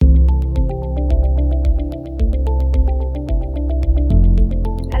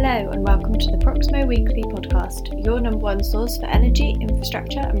Weekly podcast, your number one source for energy,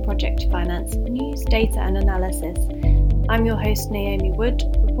 infrastructure and project finance, news, data and analysis. I'm your host Naomi Wood,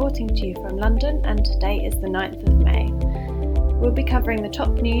 reporting to you from London, and today is the 9th of May. We'll be covering the top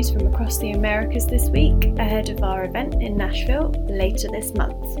news from across the Americas this week, ahead of our event in Nashville later this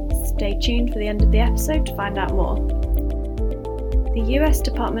month. Stay tuned for the end of the episode to find out more. The US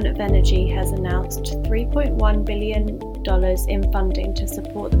Department of Energy has announced $3.1 billion in funding to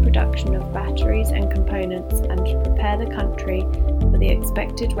support the production of batteries and components and prepare the country for the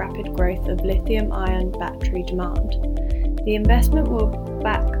expected rapid growth of lithium-ion battery demand. The investment will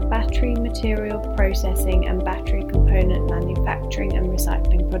back battery material processing and battery component manufacturing and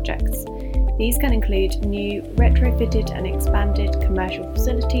recycling projects. These can include new retrofitted and expanded commercial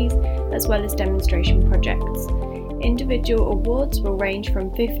facilities, as well as demonstration projects. Individual awards will range from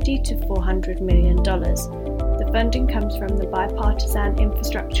 $50 to $400 million. The funding comes from the bipartisan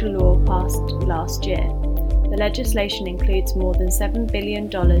infrastructure law passed last year. The legislation includes more than $7 billion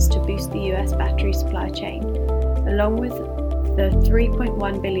to boost the US battery supply chain. Along with the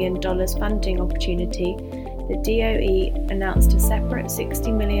 $3.1 billion funding opportunity, the DOE announced a separate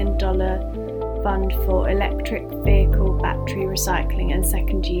 $60 million fund for electric vehicle battery recycling and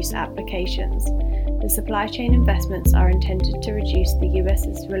second-use applications. The supply chain investments are intended to reduce the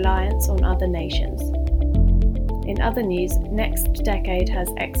US's reliance on other nations. In other news, NextDecade has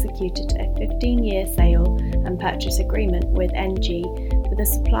executed a 15-year sale and purchase agreement with ENGIE for the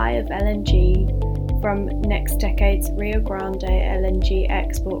supply of LNG from NextDecade's Rio Grande LNG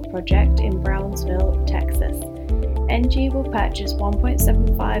export project in Brownsville, Texas. ENGIE will purchase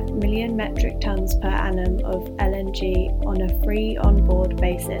 1.75 million metric tons per annum of LNG on a free on-board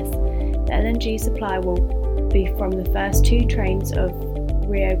basis. The LNG supply will be from the first two trains of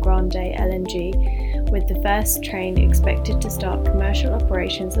Rio Grande LNG, with the first train expected to start commercial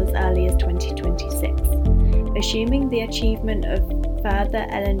operations as early as 2026. Assuming the achievement of further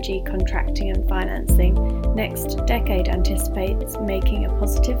LNG contracting and financing, NextDecade anticipates making a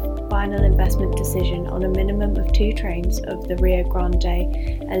positive final investment decision on a minimum of two trains of the Rio Grande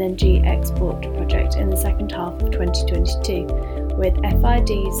LNG export project in the second half of 2022, with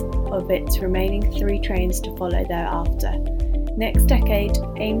FIDs of its remaining three trains to follow thereafter.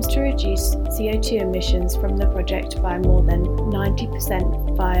 NextDecade aims to reduce CO2 emissions from the project by more than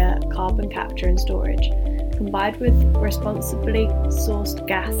 90% via carbon capture and storage. Combined with responsibly sourced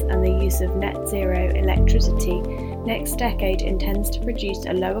gas and the use of net zero electricity, NextDecade intends to produce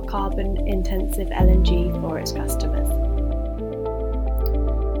a lower carbon intensive LNG for its customers.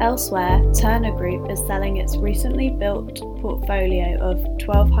 Elsewhere, Turner Group is selling its recently built portfolio of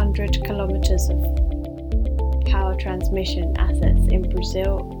 1,200 kilometers of power transmission assets in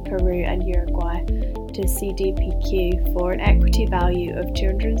Brazil, Peru and Uruguay to CDPQ for an equity value of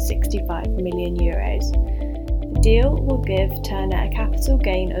 €265 million. The deal will give Turner a capital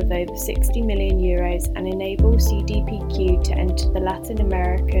gain of over €60 million and enable CDPQ to enter the Latin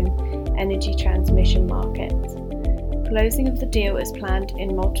American energy transmission market. Closing of the deal is planned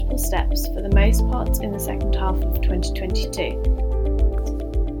in multiple steps, for the most part in the second half of 2022.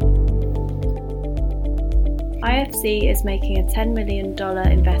 IFC is making a $10 million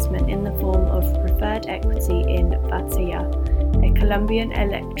investment in the form of preferred equity in Batia, a Colombian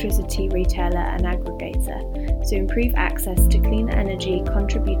electricity retailer and aggregator, to improve access to cleaner energy,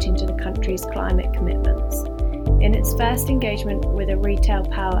 contributing to the country's climate commitments. In its first engagement with a retail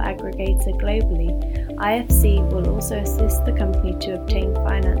power aggregator globally, IFC will also assist the company to obtain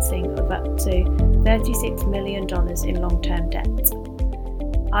financing of up to $36 million in long-term debt.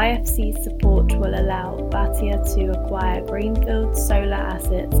 IFC's support will allow Batia to acquire greenfield solar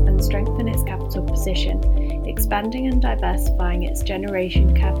assets and strengthen its capital position, expanding and diversifying its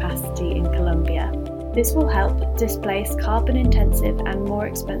generation capacity in Colombia. This will help displace carbon-intensive and more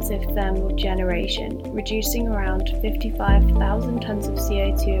expensive thermal generation, reducing around 55,000 tons of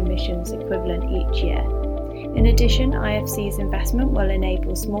CO2 emissions equivalent each year. In addition, IFC's investment will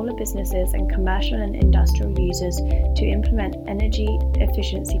enable smaller businesses and commercial and industrial users to implement energy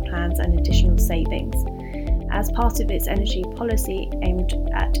efficiency plans and additional savings. As part of its energy policy aimed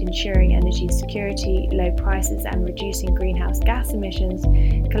at ensuring energy security, low prices and reducing greenhouse gas emissions,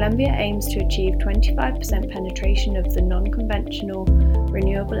 Colombia aims to achieve 25% penetration of the non-conventional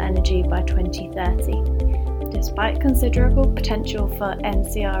renewable energy by 2030. Despite considerable potential for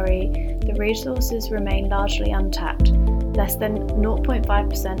NCRE, the resources remain largely untapped, less than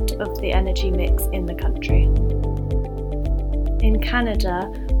 0.5% of the energy mix in the country. In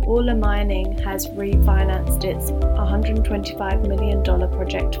Canada, Orla Mining has refinanced its $125 million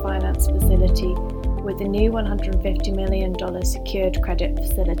project finance facility with a new $150 million secured credit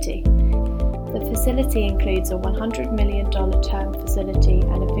facility. The facility includes a $100 million term facility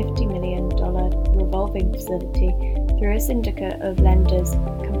and a $50 million revolving facility through a syndicate of lenders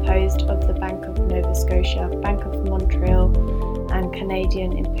composed of the Bank of Nova Scotia, Bank of Montreal and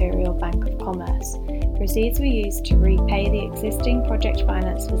Canadian Imperial Bank of Commerce. Proceeds were used to repay the existing project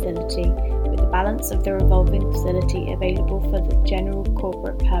finance facility, with the balance of the revolving facility available for the general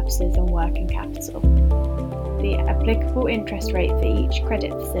corporate purposes and working capital. The applicable interest rate for each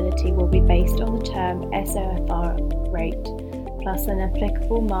credit facility will be based on the term SOFR rate, plus an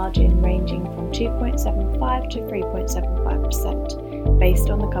applicable margin ranging from 2.75 to 3.75%, based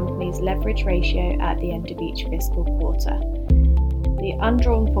on the company's leverage ratio at the end of each fiscal quarter. The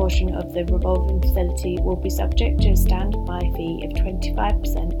undrawn portion of the revolving facility will be subject to a standby fee of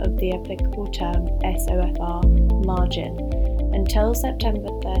 25% of the applicable term SOFR margin. Until September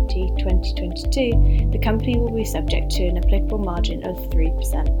 30, 2022, the company will be subject to an applicable margin of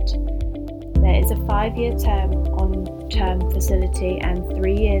 3%. There is a 5-year term on term facility and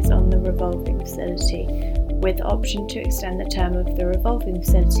 3 years on the revolving facility, with the option to extend the term of the revolving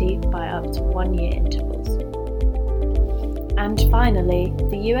facility by up to 1-year intervals. And finally,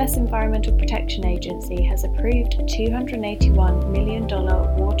 the US Environmental Protection Agency has approved a $281 million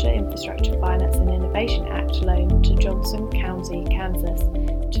Water Infrastructure Finance and Innovation Act loan to Johnson County, Kansas,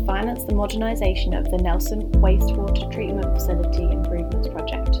 to finance the modernization of the Nelson Wastewater Treatment Facility Improvements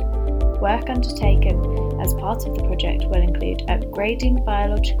Project. Work undertaken as part of the project will include upgrading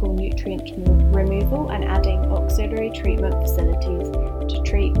biological nutrient removal and adding auxiliary treatment facilities to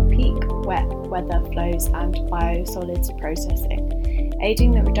treat peak wet weather flows and biosolids processing,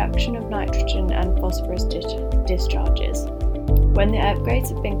 aiding the reduction of nitrogen and phosphorus discharges. When the upgrades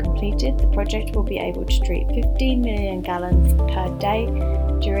have been completed, the project will be able to treat 15 million gallons per day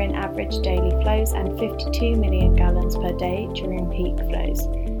during average daily flows and 52 million gallons per day during peak flows.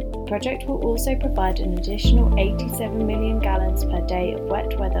 The project will also provide an additional 87 million gallons per day of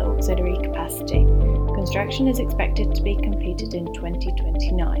wet weather auxiliary capacity. Construction is expected to be completed in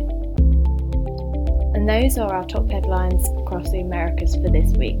 2029. And those are our top headlines across the Americas for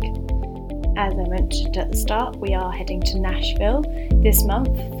this week. As I mentioned at the start, we are heading to Nashville this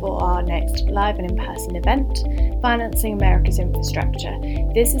month for our next live and in-person event, Financing America's Infrastructure.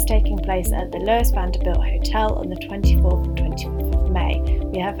 This is taking place at the Lewis Vanderbilt Hotel on the 24th and 25th of May.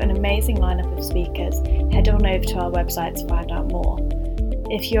 We have an amazing lineup of speakers. Head on over to our website to find out more.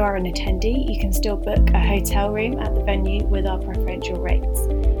 If you are an attendee, you can still book a hotel room at the venue with our preferential rates.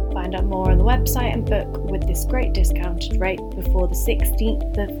 Find out more on the website and book with this great discounted rate before the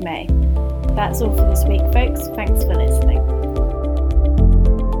 16th of May. That's all for this week, folks. Thanks for listening.